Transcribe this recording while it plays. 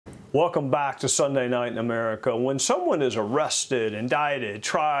Welcome back to Sunday Night in America. When someone is arrested, indicted,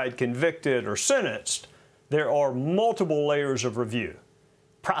 tried, convicted, or sentenced, there are multiple layers of review.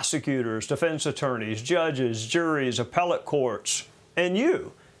 Prosecutors, defense attorneys, judges, juries, appellate courts, and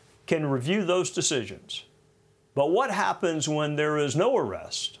you can review those decisions. But what happens when there is no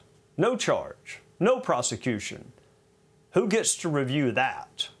arrest, no charge, no prosecution? Who gets to review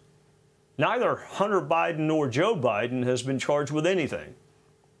that? Neither Hunter Biden nor Joe Biden has been charged with anything.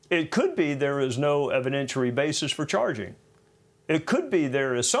 It could be there is no evidentiary basis for charging. It could be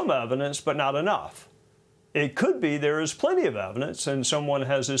there is some evidence, but not enough. It could be there is plenty of evidence and someone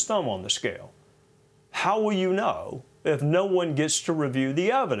has his thumb on the scale. How will you know if no one gets to review the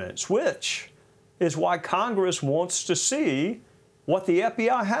evidence, which is why Congress wants to see what the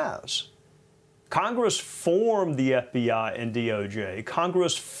FBI has? Congress formed the FBI and DOJ.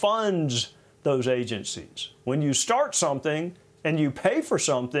 Congress funds those agencies. When you start something and you pay for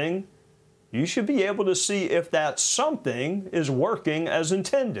something, you should be able to see if that something is working as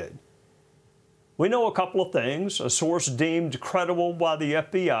intended. We know a couple of things. A source deemed credible by the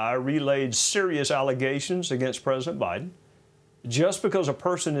FBI relayed serious allegations against President Biden. Just because a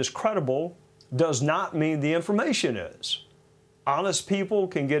person is credible does not mean the information is. Honest people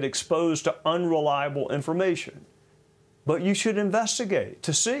can get exposed to unreliable information, but you should investigate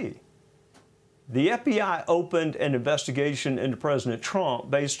to see. The FBI opened an investigation into President Trump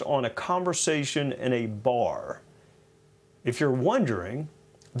based on a conversation in a bar. If you're wondering,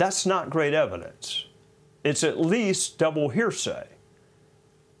 that's not great evidence. It's at least double hearsay.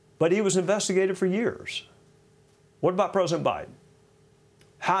 But he was investigated for years. What about President Biden?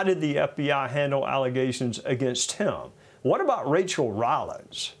 How did the FBI handle allegations against him? What about Rachel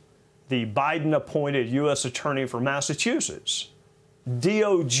Rollins, the Biden-appointed U.S. Attorney for Massachusetts?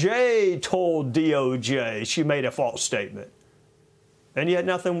 DOJ told DOJ she made a false statement, and yet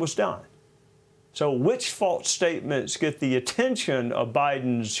nothing was done. So which false statements get the attention of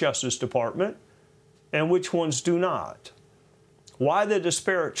Biden's Justice Department and which ones do not? Why the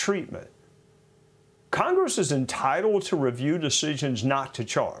disparate treatment? Congress is entitled to review decisions not to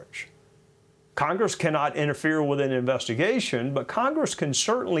charge. Congress cannot interfere with an investigation, but Congress can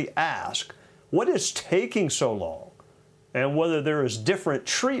certainly ask what is taking so long and whether there is different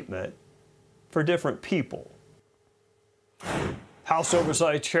treatment for different people. House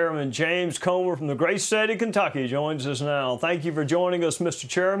Oversight Chairman James Comer from the great state of Kentucky joins us now. Thank you for joining us, Mr.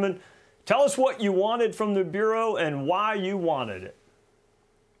 Chairman. Tell us what you wanted from the Bureau and why you wanted it.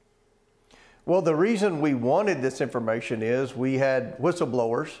 Well, the reason we wanted this information is we had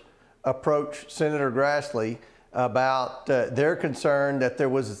whistleblowers approach Senator Grassley about their concern that there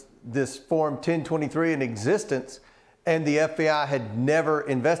was this Form 1023 in existence and the FBI had never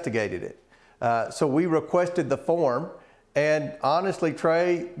investigated it. So we requested the form, and honestly,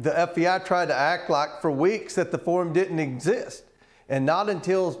 Trey, the FBI tried to act like for weeks that the form didn't exist. And not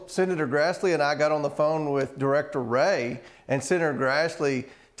until Senator Grassley and I got on the phone with Director Wray, and Senator Grassley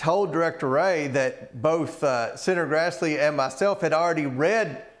told Director Wray that both Senator Grassley and myself had already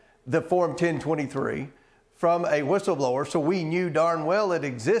read the Form 1023 from a whistleblower, so we knew darn well it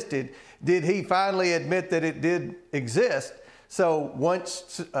existed. Did he finally admit that it did exist? So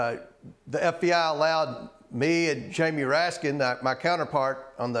once the FBI allowed me and Jamie Raskin, my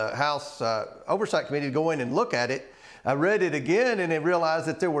counterpart on the House Oversight Committee, to go in and look at it, I read it again and I realized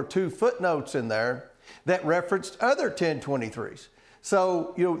that there were 2 footnotes in there that referenced other 1023s.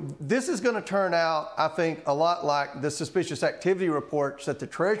 So, you know, this is going to turn out, I think, a lot like the suspicious activity reports that the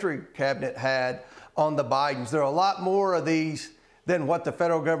Treasury Cabinet had on the Bidens. There are a lot more of these than what the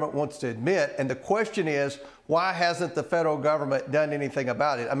federal government wants to admit. And the question is, why hasn't the federal government done anything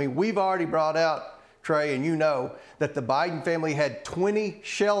about it? I mean, we've already brought out, Trey, and you know, that the Biden family had 20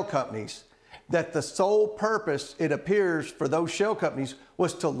 shell companies, that the sole purpose, it appears, for those shell companies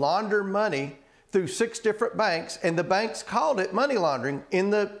was to launder money through 6 different banks, and the banks called it money laundering in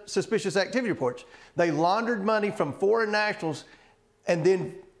the suspicious activity reports. They laundered money from foreign nationals and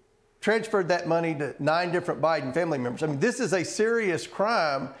then transferred that money to 9 different Biden family members. I mean, this is a serious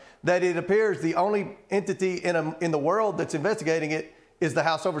crime that it appears the only entity in the world that's investigating it is the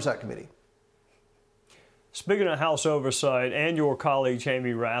House Oversight Committee. Speaking of House Oversight and your colleague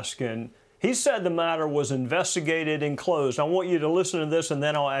Jamie Raskin, he said the matter was investigated and closed. I want you to listen to this, and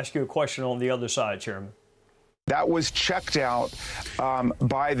then I'll ask you a question on the other side, Chairman. That was checked out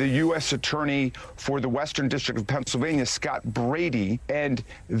by the U.S. Attorney for the Western District of Pennsylvania, Scott Brady, and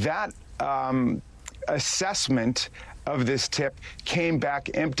that assessment of this tip came back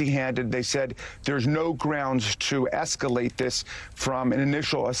empty-handed. They said there's no grounds to escalate this from an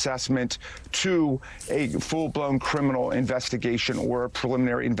initial assessment to a full-blown criminal investigation or a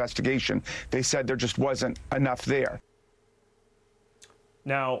preliminary investigation. They said there just wasn't enough there.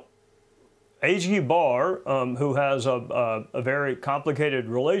 Now, AG Barr, who has a very complicated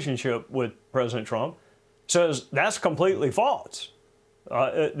relationship with President Trump, says that's completely false.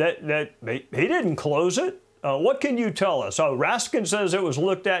 That he didn't close it. What can you tell us? Oh, Raskin says it was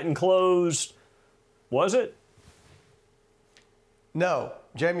looked at and closed. Was it? No,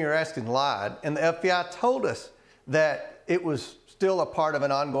 Jamie Raskin lied, and the FBI told us that it was still a part of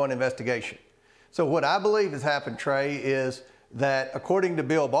an ongoing investigation. So what I believe has happened, Trey, is that according to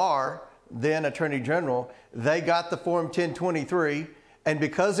Bill Barr, then Attorney General, they got the Form 1023, and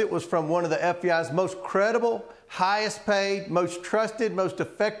because it was from one of the FBI's most credible, highest paid, most trusted, most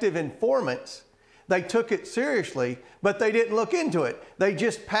effective informants, they took it seriously, but they didn't look into it. They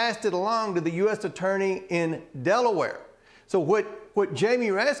just passed it along to the U.S. Attorney in Delaware. So what Jamie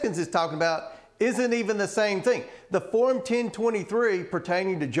Raskins is talking about isn't even the same thing. The Form 1023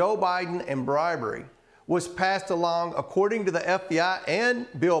 pertaining to Joe Biden and bribery was passed along, according to the FBI and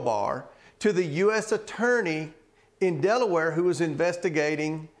Bill Barr, to the U.S. Attorney in Delaware who was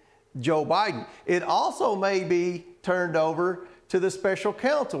investigating Joe Biden. It also may be turned over to the special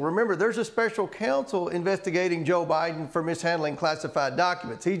counsel. Remember, there's a special counsel investigating Joe Biden for mishandling classified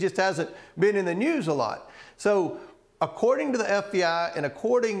documents. He just hasn't been in the news a lot. So according to the FBI and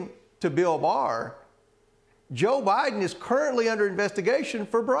according to Bill Barr, Joe Biden is currently under investigation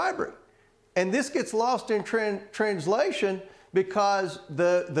for bribery. And this gets lost in translation because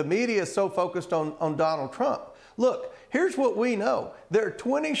the media is so focused on Donald Trump. Look, here's what we know. There are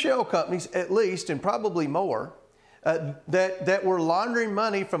 20 shell companies, at least, and probably more, that were laundering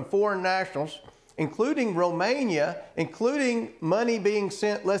money from foreign nationals, including Romania, including money being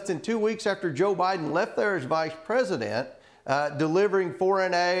sent less than 2 weeks after Joe Biden left there as vice president, delivering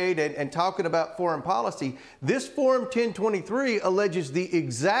foreign aid and talking about foreign policy. This Form 1023 alleges the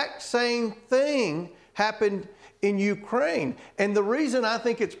exact same thing happened in Ukraine. And the reason I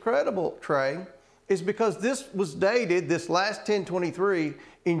think it's credible, Trey, is because this was dated, this last 1023,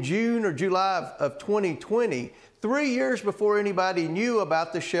 in June or July of 2020, 3 years before anybody knew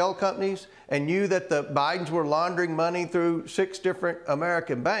about the shell companies and knew that the Bidens were laundering money through 6 different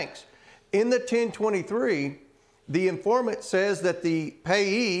American banks. In the 1023, the informant says that the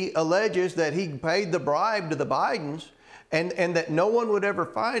payee alleges that he paid the bribe to the Bidens and that no one would ever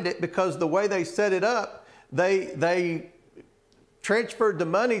find it because the way they set it up, they transferred the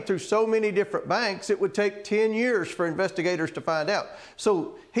money through so many different banks, it would take 10 years for investigators to find out.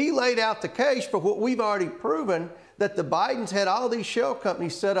 So he laid out the case for what we've already proven, that the Bidens had all these shell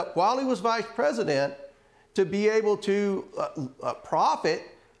companies set up while he was vice president to be able to profit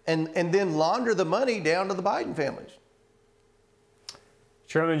and then launder the money down to the Biden families.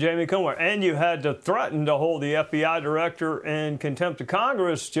 Chairman Jamie Comer, and you had to threaten to hold the FBI director in contempt of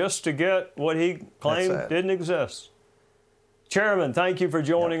Congress just to get what he claimed didn't exist. Chairman, thank you for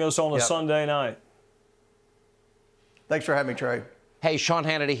joining us on a Sunday night. Thanks for having me, Trey. Hey, Sean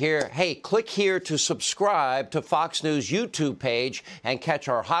Hannity here. Hey, click here to subscribe to Fox News YouTube page and catch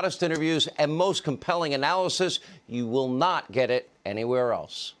our hottest interviews and most compelling analysis. You will not get it anywhere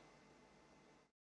else.